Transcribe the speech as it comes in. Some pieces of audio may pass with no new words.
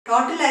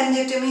Total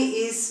laryngectomy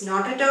is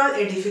not at all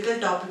a difficult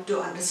topic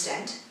to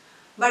understand,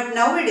 but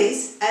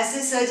nowadays, as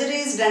the surgery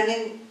is done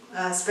in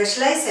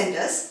specialized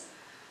centers,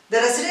 the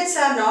residents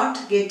are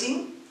not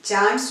getting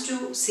chance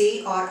to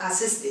see or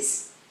assess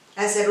this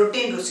as a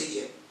routine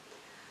procedure.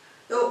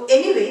 So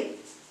anyway,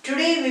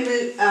 today we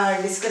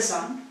will discuss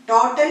on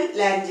total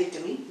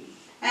laryngectomy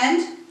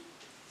and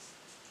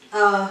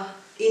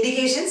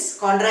indications,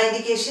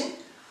 contraindication,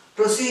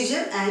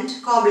 procedure and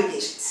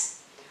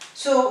complications.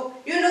 So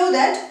you know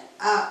that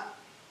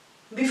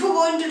before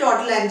going to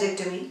total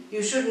laryngectomy,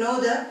 you should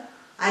know the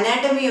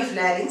anatomy of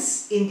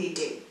larynx in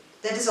detail.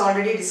 That is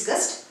already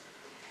discussed.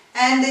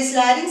 And this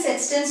larynx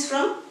extends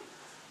from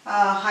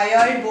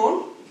hyoid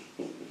bone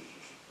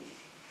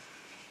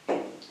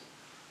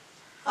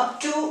up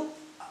to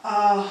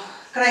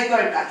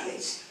cricoid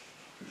cartilage.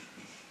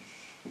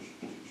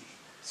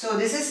 So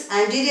this is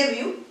anterior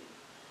view.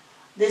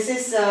 This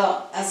is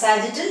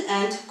sagittal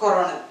and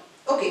coronal.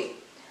 Okay.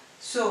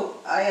 So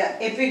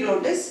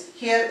epiglottis,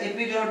 here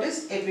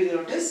epiglottis,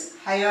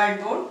 hyoid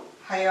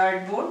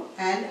bone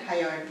and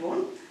hyoid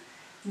bone.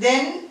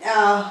 Then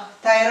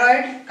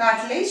thyroid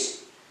cartilage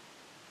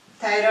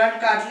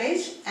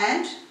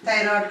and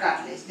thyroid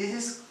cartilage. This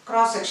is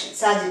cross section,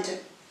 sagittal.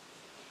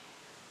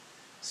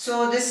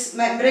 So this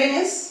membrane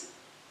is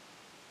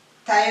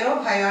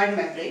thyrohyoid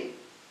membrane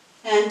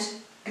and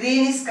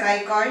green is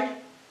cricoid,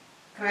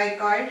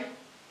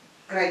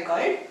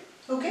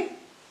 okay,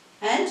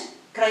 and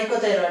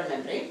cricothyroid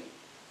membrane,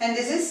 and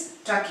this is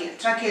trachea,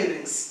 tracheal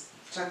rings,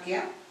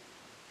 trachea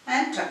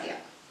and trachea,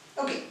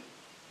 okay,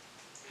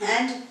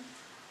 and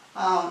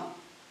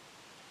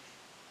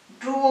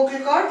true vocal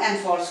cord and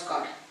false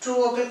cord. True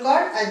vocal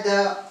cord at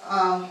the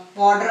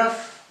border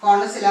of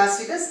conus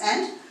elasticus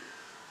and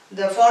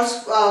the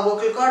false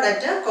vocal cord at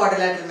the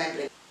quadrilateral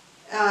membrane.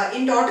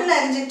 In total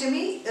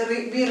laryngectomy,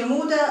 we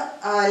remove the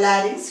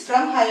larynx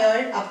from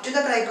hyoid up to the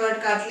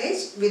cricoid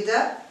cartilage with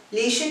the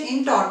lesion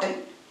in total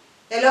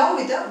along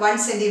with the 1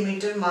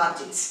 cm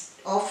margins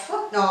of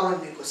normal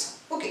mucosa.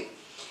 Okay.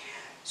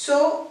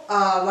 So,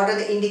 what are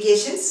the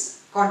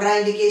indications,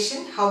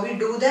 contraindication, how we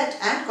do that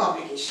and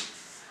complication.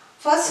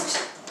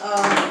 First,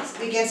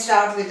 we can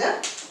start with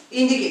the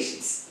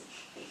indications.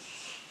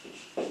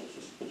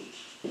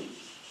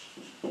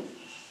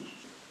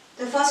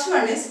 The first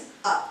one is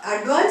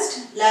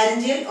advanced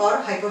laryngeal or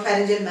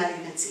hypopharyngeal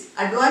malignancy.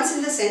 Advanced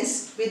in the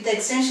sense with the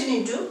extension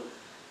into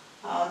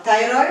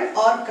thyroid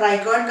or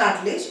cricoid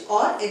cartilage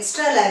or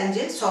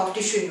extralaryngeal soft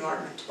tissue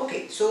involvement.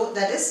 Okay, so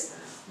that is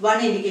one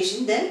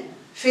indication. Then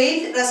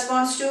failed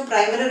response to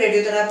primary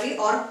radiotherapy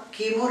or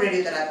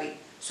chemoradiotherapy.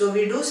 So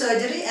we do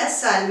surgery as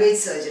salvage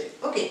surgery.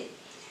 Okay.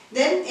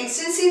 Then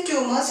extensive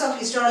tumors of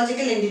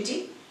histological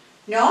entity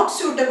not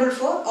suitable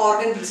for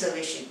organ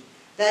preservation.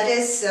 That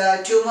is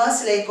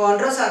tumors like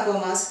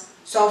chondrosarcomas,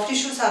 soft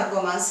tissue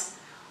sarcomas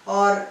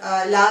or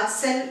large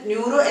cell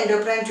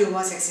neuroendocrine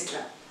tumors,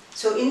 etc.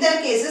 So in their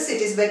cases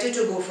it is better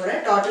to go for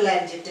a total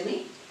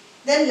laryngectomy.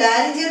 Then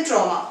laryngeal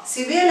trauma,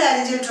 severe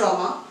laryngeal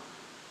trauma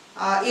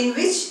in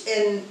which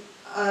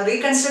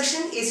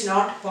reconstruction is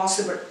not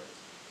possible.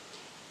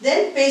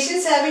 Then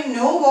patients having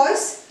no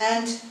voice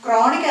and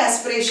chronic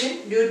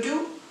aspiration due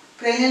to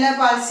cranial nerve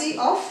palsy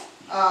of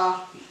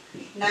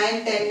 9,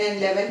 10 and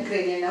 11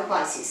 cranial nerve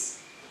palsies,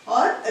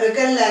 or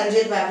recurrent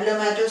laryngeal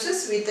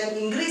papillomatosis with an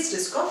increased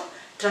risk of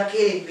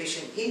tracheal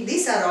intubation.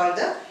 These are all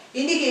the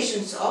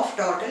indications of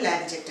total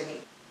laryngectomy.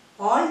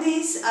 All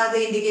these are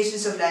the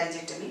indications of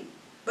laryngectomy.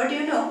 But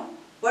you know,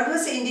 what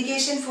was the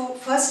indication for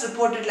first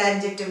reported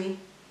laryngectomy?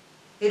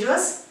 It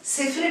was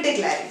syphilitic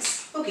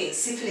larynx. Okay,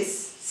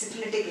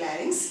 syphilitic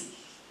larynx.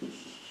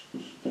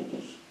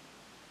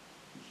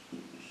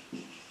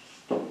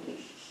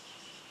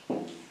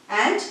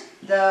 And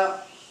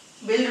the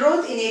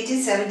Billroth in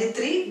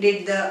 1873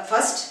 did the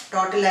first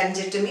total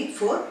laryngectomy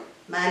for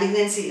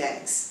malignancy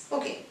larynx.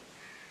 Okay.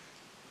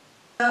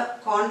 The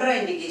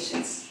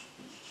contraindications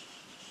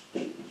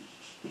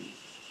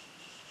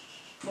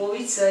for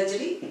which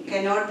surgery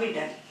cannot be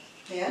done.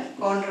 They are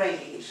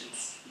contraindications.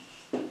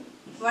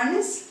 One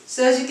is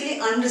surgically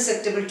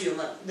unresectable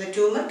tumor. The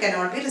tumor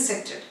cannot be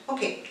resected.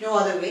 Okay, no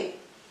other way.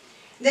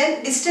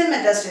 Then distal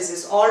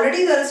metastasis.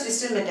 Already there is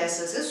distal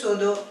metastasis.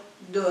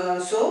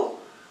 So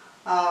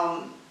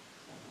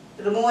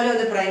removal of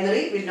the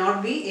primary will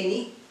not be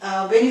any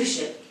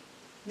beneficial.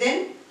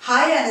 Then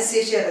high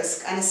anesthesia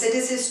risk.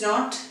 Anesthetist is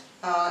not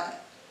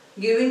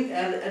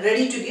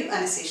ready to give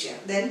anesthesia.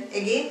 Then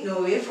again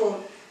no way for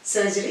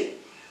surgery.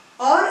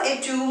 Or a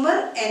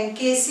tumor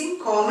encasing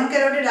common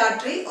carotid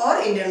artery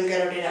or internal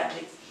carotid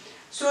artery.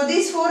 So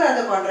these four are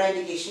the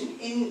contraindication.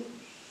 In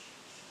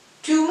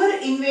tumor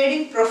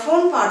invading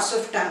profound parts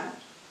of tongue,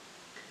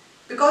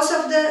 because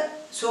of the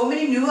so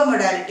many newer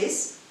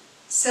modalities,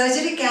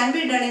 surgery can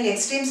be done in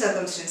extreme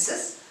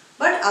circumstances,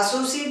 but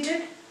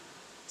associated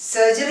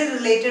surgery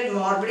related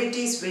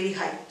morbidity is very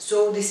high.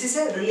 So this is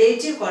a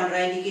relative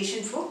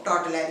contraindication for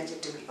total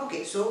laryngectomy.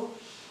 Okay, so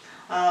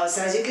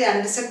surgically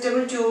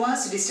unresectable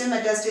tumors, distal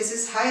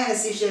metastasis, high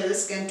anesthesia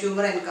risk and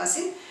tumor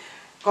encasing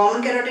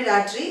common carotid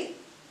artery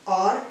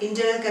or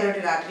internal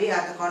carotid artery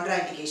are the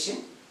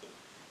contraindication.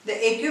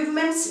 The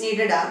equipments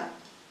needed are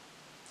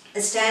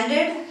a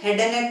standard head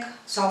and neck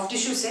soft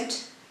tissue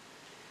set.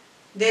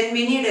 Then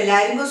we need a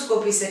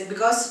laryngoscopy set,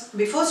 because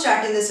before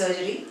starting the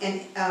surgery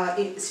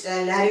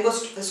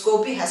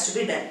laryngoscopy has to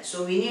be done.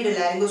 So we need a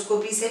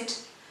laryngoscopy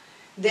set.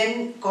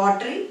 Then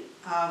cautery,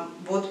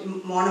 both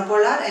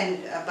monopolar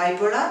and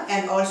bipolar,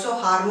 and also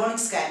harmonic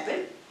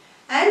scalpel.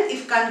 And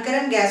if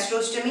concurrent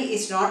gastrostomy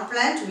is not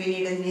planned, we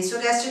need a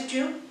nasogastric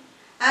tube.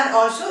 And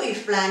also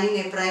if planning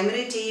a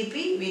primary TEP,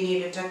 we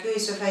need a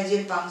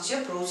tracheoesophageal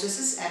puncture,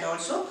 processes, and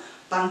also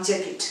puncture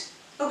kit.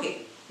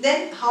 Okay.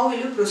 Then how will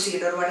you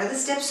proceed, or what are the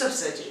steps of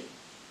surgery?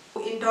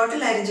 In total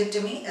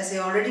laryngectomy, as I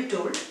already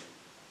told,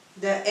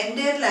 the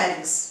entire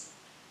larynx,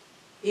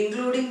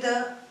 including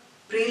the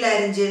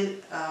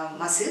prelaryngeal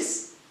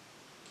muscles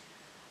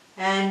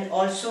and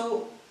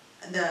also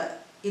the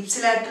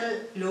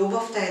ipsilateral lobe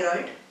of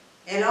thyroid,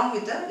 along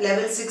with the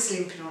level 6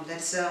 lymph node,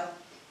 that's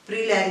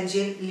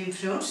prelaryngeal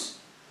lymph nodes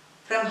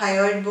from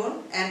hyoid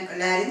bone, and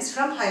larynx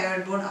from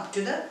hyoid bone up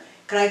to the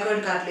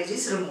cricoid cartilage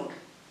is removed.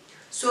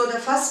 So the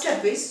first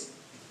step is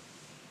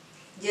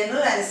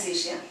general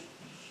anesthesia,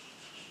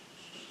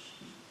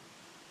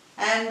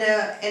 and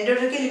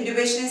endotracheal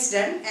intubation is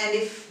done, and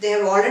if they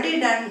have already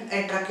done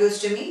a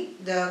tracheostomy,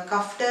 the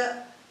cuffed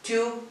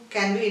tube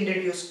can be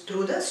introduced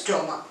through the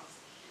stoma.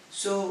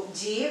 So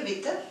GA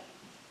with the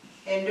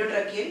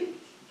endotracheal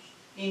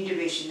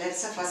intubation,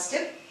 that's the first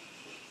step.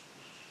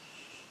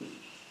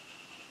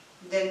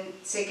 Then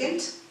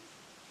second,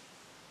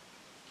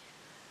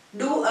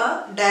 do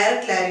a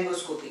direct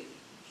laryngoscopy.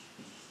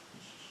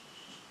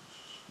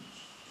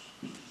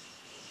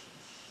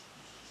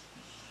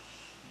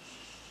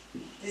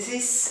 This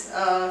is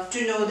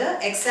to know the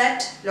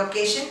exact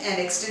location and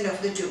extent of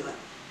the tumor.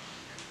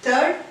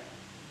 Third,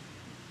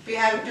 we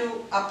have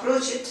to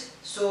approach it,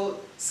 so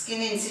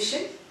skin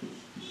incision.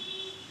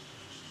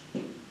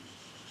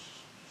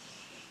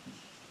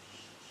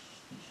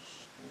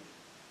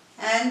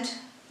 And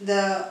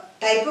the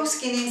type of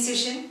skin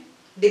incision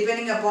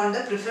depending upon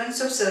the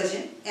preference of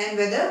surgeon, and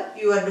whether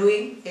you are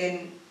doing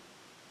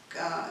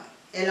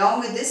along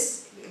with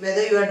this,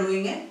 whether you are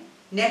doing a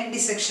neck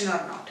dissection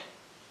or not.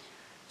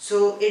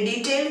 So a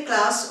detailed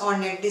class on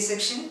neck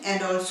dissection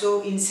and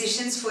also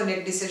incisions for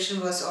neck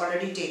dissection was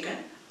already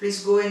taken.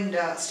 Please go and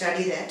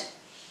study that.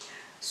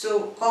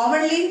 So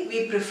commonly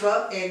we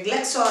prefer a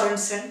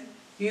Gleck-Sorensen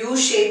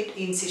U-shaped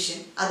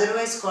incision,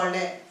 otherwise called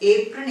an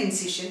apron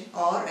incision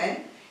or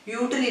an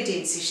utility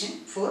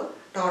incision for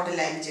total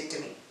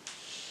laryngectomy.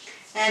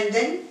 And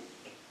then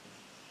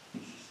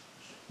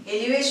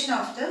elevation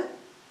of the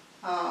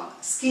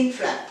skin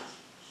flap.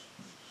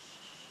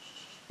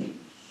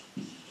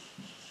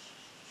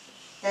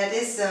 That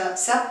is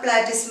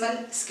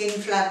subplatysmal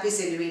skin flap is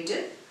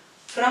elevated.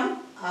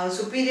 From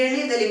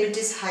superiorly the limit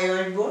is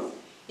hyoid bone,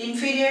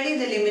 inferiorly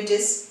the limit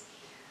is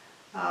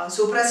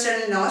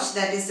suprasternal notch,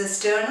 that is the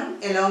sternum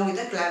along with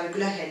the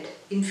clavicular head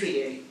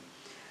inferiorly,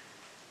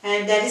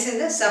 and that is in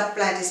the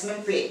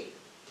subplatysmal plane.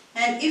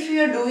 And if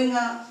you are doing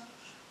a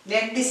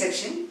neck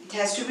dissection, it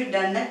has to be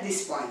done at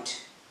this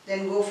point.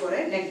 Then go for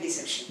a neck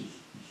dissection.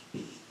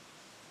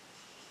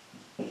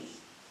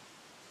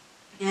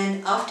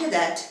 And after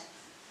that,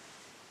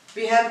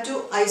 we have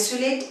to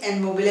isolate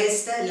and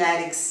mobilize the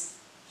larynx.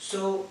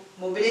 So,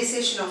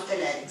 mobilization of the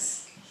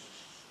larynx.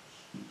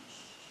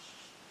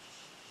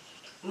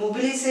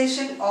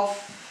 Mobilization of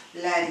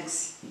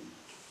larynx.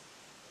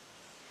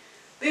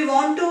 We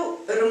want to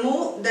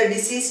remove the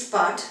diseased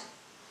part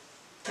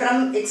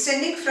from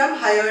extending from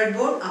hyoid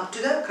bone up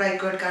to the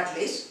cricoid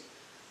cartilage.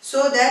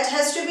 So that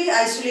has to be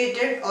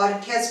isolated, or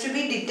it has to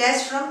be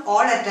detached from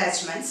all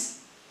attachments,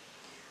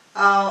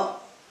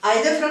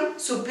 either from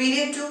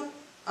superior to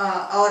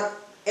or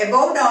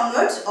above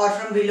downwards or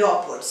from below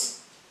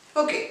upwards.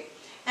 Okay,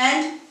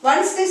 and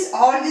once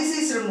all this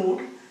is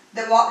removed,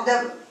 the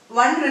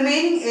one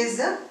remaining is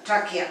the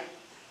trachea.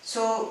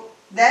 So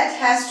that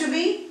has to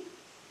be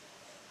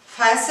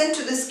fastened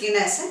to the skin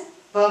as a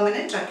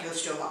permanent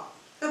tracheostoma.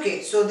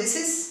 Okay, so this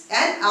is,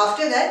 and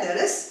after that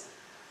there is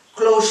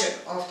closure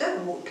of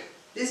the wound.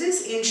 This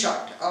is in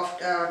short of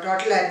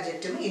total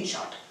laryngectomy in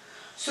short.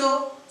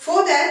 So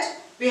for that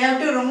we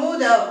have to remove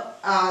the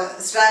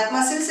strap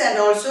muscles and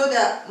also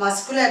the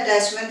muscular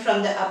attachment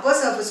from the upper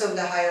surface of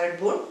the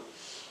hyoid bone,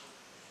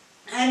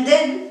 and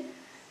then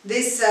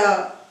this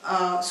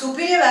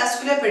superior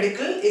vascular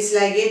pedicle is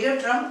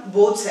ligated from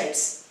both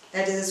sides,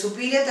 that is the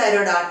superior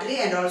thyroid artery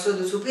and also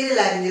the superior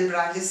laryngeal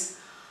branches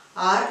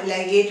are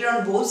ligated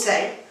on both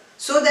sides,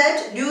 so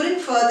that during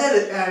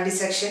further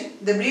dissection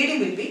the bleeding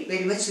will be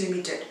very much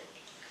limited.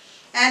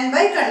 And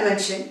by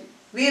convention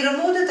we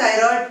remove the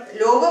thyroid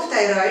lobe of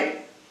thyroid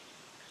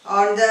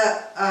on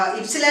the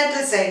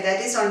ipsilateral side, that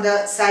is on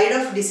the side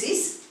of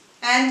disease,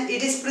 and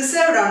it is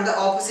preserved on the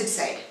opposite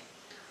side.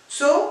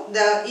 So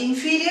the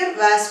inferior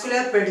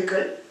vascular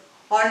pedicle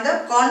on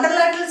the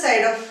contralateral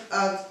side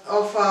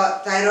of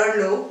thyroid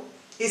lobe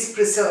is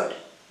preserved.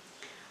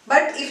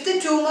 But if the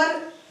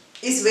tumor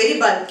is very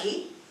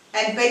bulky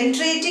and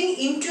penetrating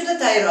into the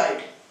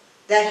thyroid,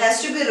 that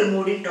has to be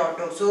removed in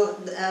toto. So,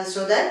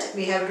 so that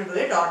we have to do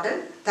a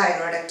total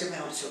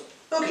thyroidectomy also.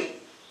 Okay.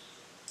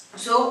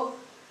 So,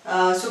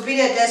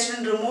 superior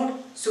attachment removed,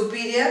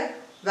 superior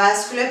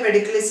vascular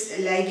pedicle is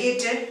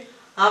ligated.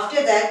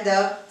 After that, the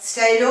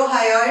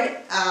stylohyoid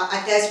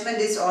attachment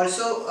is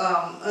also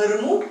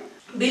removed.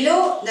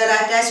 Below the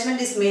attachment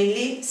is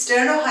mainly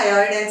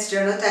sternohyoid and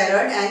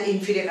sternothyroid and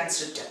inferior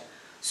constrictor.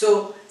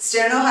 So,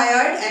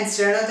 sternohyoid and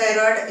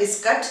sternothyroid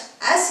is cut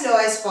as low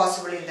as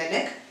possible in the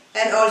neck,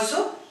 and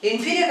also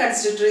inferior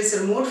constrictor is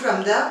removed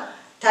from the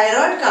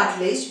thyroid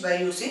cartilage by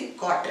using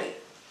cautery.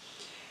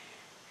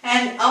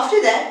 And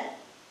after that,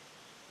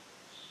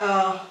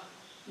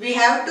 we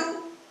have to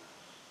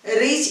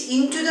reach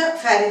into the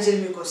pharyngeal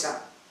mucosa.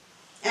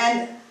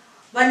 And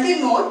one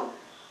thing more,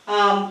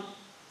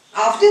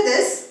 after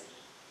this,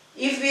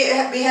 if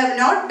we have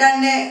not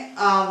done a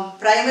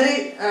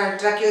primary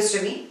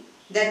tracheostomy,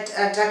 that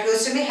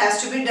tracheostomy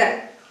has to be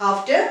done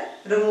after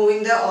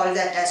removing all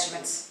the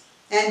attachments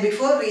and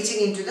before reaching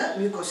into the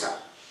mucosa.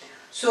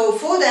 So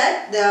for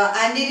that, the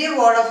anterior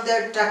wall of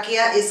the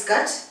trachea is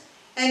cut,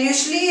 and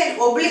usually an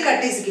oblique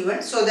cut is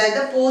given so that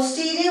the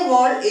posterior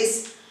wall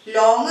is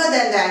longer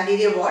than the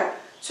anterior wall,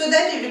 so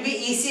that it will be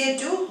easier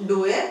to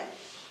do a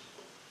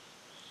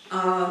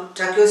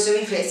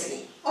tracheostomy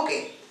fastening.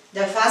 Okay.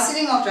 The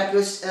fastening of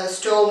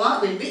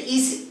tracheostoma will be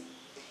easy.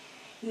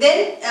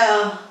 Then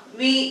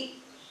we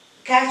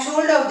catch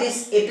hold of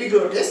this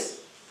epiglottis,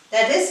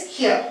 that is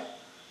here.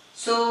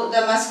 So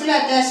the muscular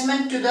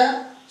attachment to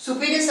the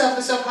superior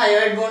surface of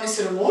hyoid bone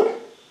is removed,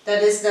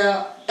 that is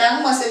the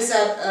tongue muscles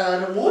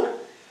are removed,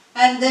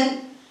 and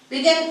then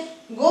we can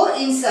go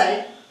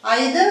inside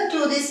either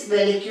through this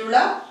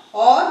vallecula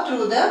or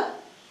through the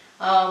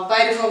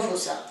pyriform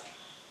fossa.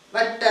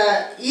 But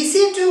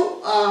easier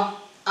to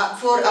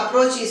for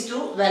approach is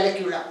through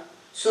vallecula.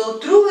 So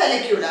through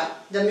vallecula,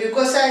 the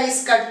mucosa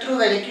is cut through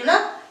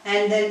vallecula,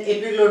 and then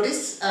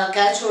epiglottis,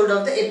 catch hold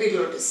of the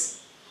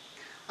epiglottis.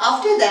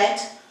 After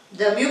that,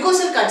 the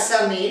mucosal cuts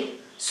are made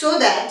so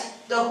that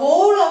the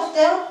whole of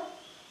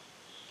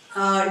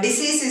the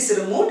disease is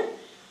removed,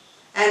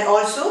 and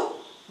also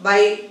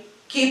by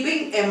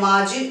keeping a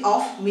margin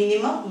of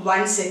minimum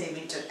 1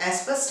 centimeter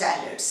as per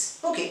standards.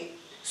 Okay.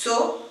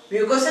 So,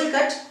 mucosal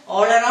cut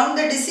all around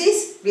the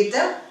disease with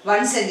a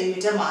 1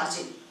 centimeter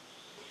margin,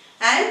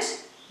 and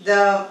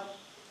the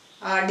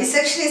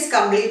dissection is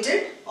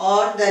completed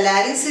or the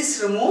larynx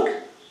is removed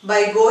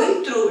by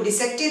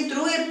dissecting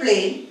through a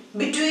plane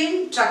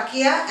between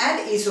trachea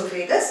and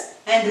esophagus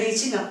and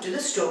reaching up to the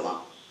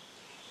stoma.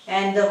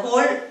 And the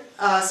whole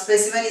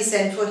specimen is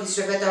sent for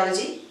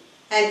histopathology,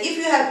 and if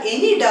you have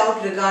any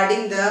doubt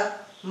regarding the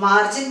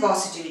margin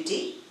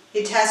positivity,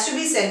 it has to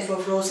be sent for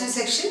frozen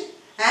section,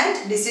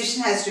 and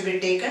decision has to be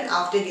taken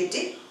after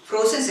getting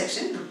frozen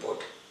section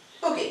report.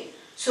 Okay,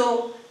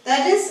 so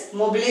that is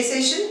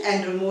mobilization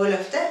and removal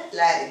of the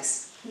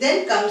larynx.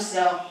 Then comes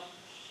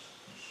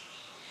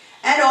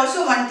and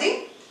also one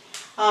thing,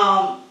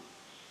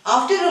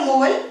 after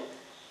removal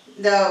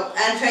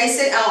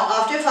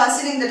after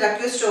fastening the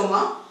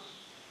tracheostoma,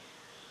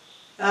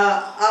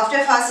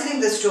 after fastening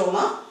the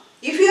stoma,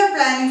 if you are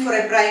planning for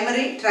a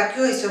primary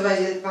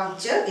tracheoesophageal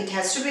puncture, it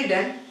has to be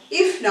done.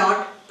 If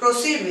not,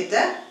 proceed with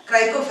the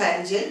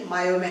cricopharyngeal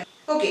myomectomy.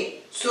 Okay,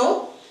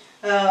 so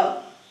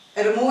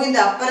removing the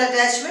upper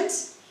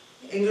attachments,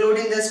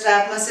 including the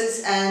strap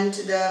muscles and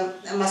the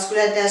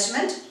muscular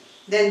attachment,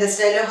 then the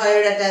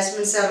stylohyoid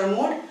attachments are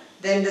removed,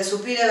 then the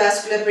superior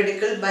vascular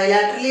pedicle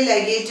bilaterally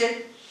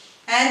ligated,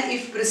 and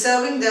if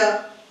preserving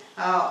the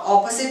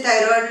opposite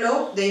thyroid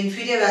lobe, the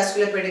inferior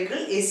vascular pedicle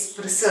is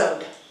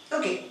preserved.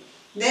 Okay,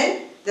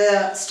 then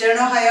the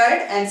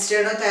sternohyoid and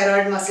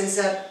sternothyroid muscles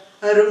are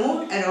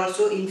removed, and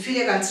also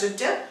inferior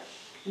constrictor.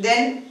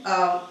 Then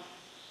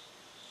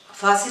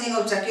fastening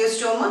of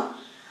tracheostoma.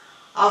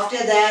 After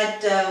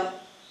that,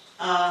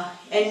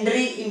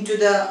 entry into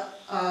the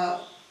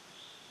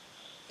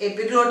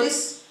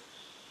epiglottis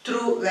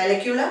through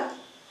vallecula.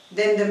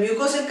 Then the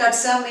mucosal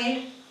cuts are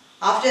made.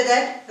 After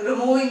that,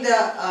 removing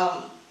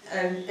the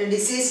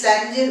diseased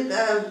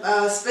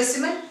laryngeal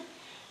specimen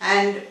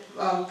and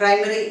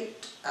primary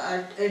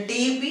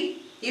TEP.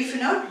 If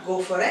not,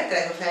 go for a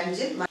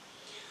cricopharyngeal.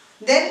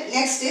 Then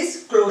next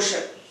is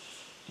closure.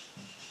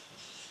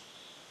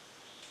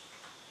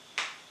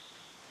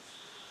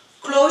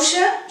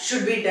 Closure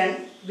should be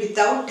done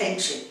without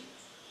tension,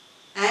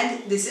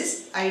 and this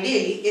is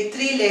ideally a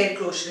 3-layered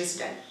closure is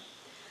done.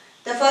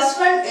 The first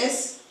one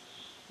is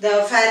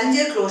the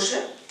pharyngeal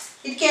closure.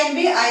 It can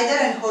be either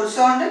an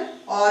horizontal,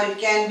 or it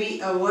can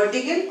be a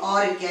vertical,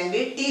 or it can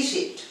be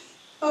T-shaped.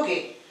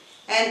 Okay,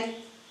 and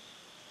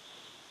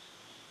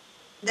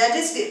that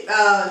is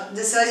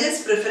the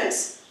surgeon's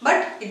preference,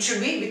 but it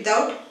should be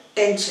without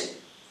tension.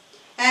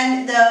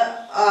 And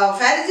the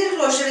pharyngeal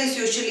closure is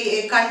usually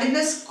a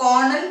continuous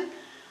cornal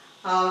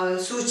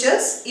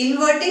sutures,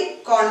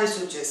 inverting cornal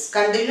sutures,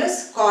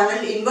 continuous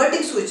cornal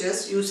inverting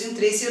sutures using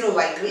 3-0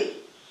 Vicryl.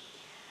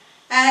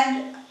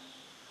 And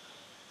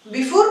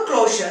before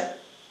closure,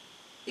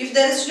 if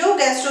there is no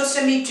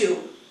gastrostomy tube,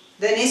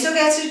 the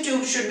nasogastric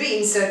tube should be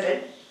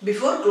inserted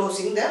before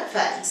closing the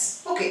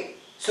pharynx. Okay.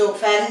 So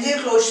pharyngeal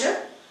closure,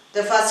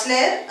 the first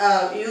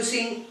layer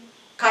using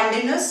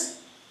continuous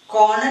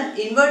cornal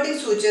inverting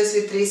sutures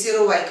with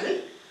 3/0 vicryl.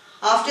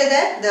 After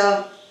that, the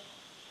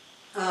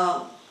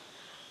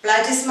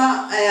platysma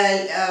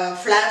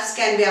flaps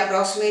can be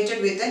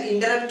approximated with an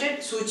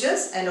interrupted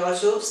sutures and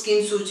also skin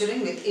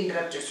suturing with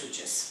interrupted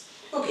sutures.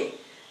 Okay,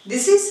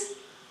 this is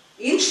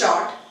in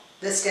short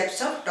the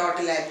steps of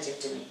total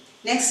laryngectomy.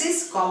 Next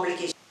is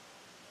complications.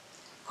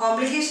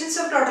 Complications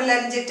of total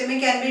laryngectomy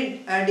can be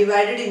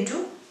divided into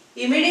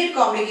immediate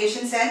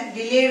complications and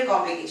delayed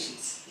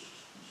complications.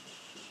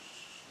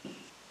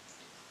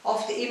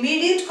 Of the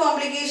immediate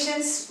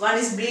complications, one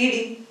is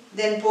bleeding,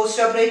 then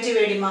postoperative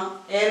edema,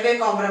 airway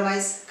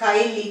compromise,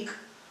 chyle leak,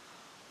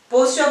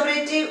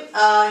 postoperative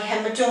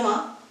hematoma.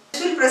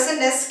 This will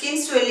present as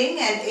skin swelling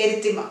and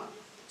erythema.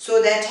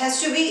 So that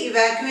has to be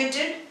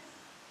evacuated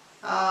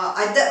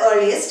at the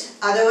earliest,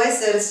 otherwise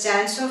there is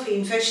chance of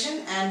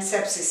infection and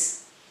sepsis.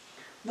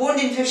 Wound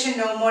infection,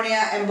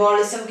 pneumonia,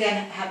 embolism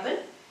can happen,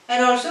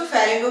 and also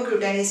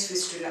pharyngocutaneous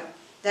fistula.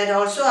 That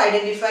also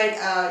identified,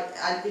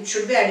 it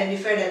should be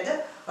identified at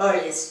the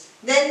earliest.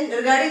 Then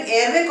regarding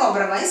airway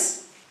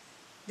compromise,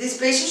 this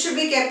patient should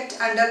be kept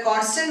under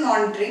constant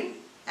monitoring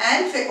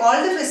and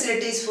all the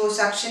facilities for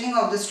suctioning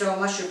of the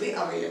stoma should be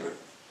available.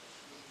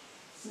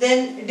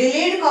 Then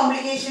delayed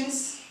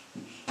complications,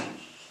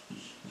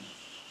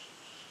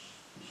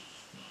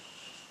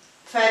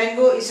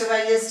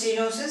 pharyngoesophageal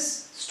stenosis,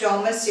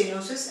 stomal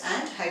stenosis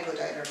and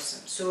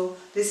hypothyroidism. So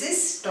this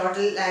is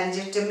total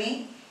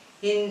laryngectomy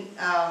in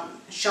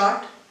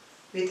short,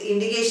 with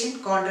indication,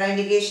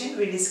 contraindication.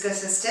 We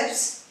discuss the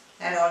steps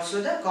and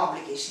also the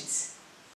complications.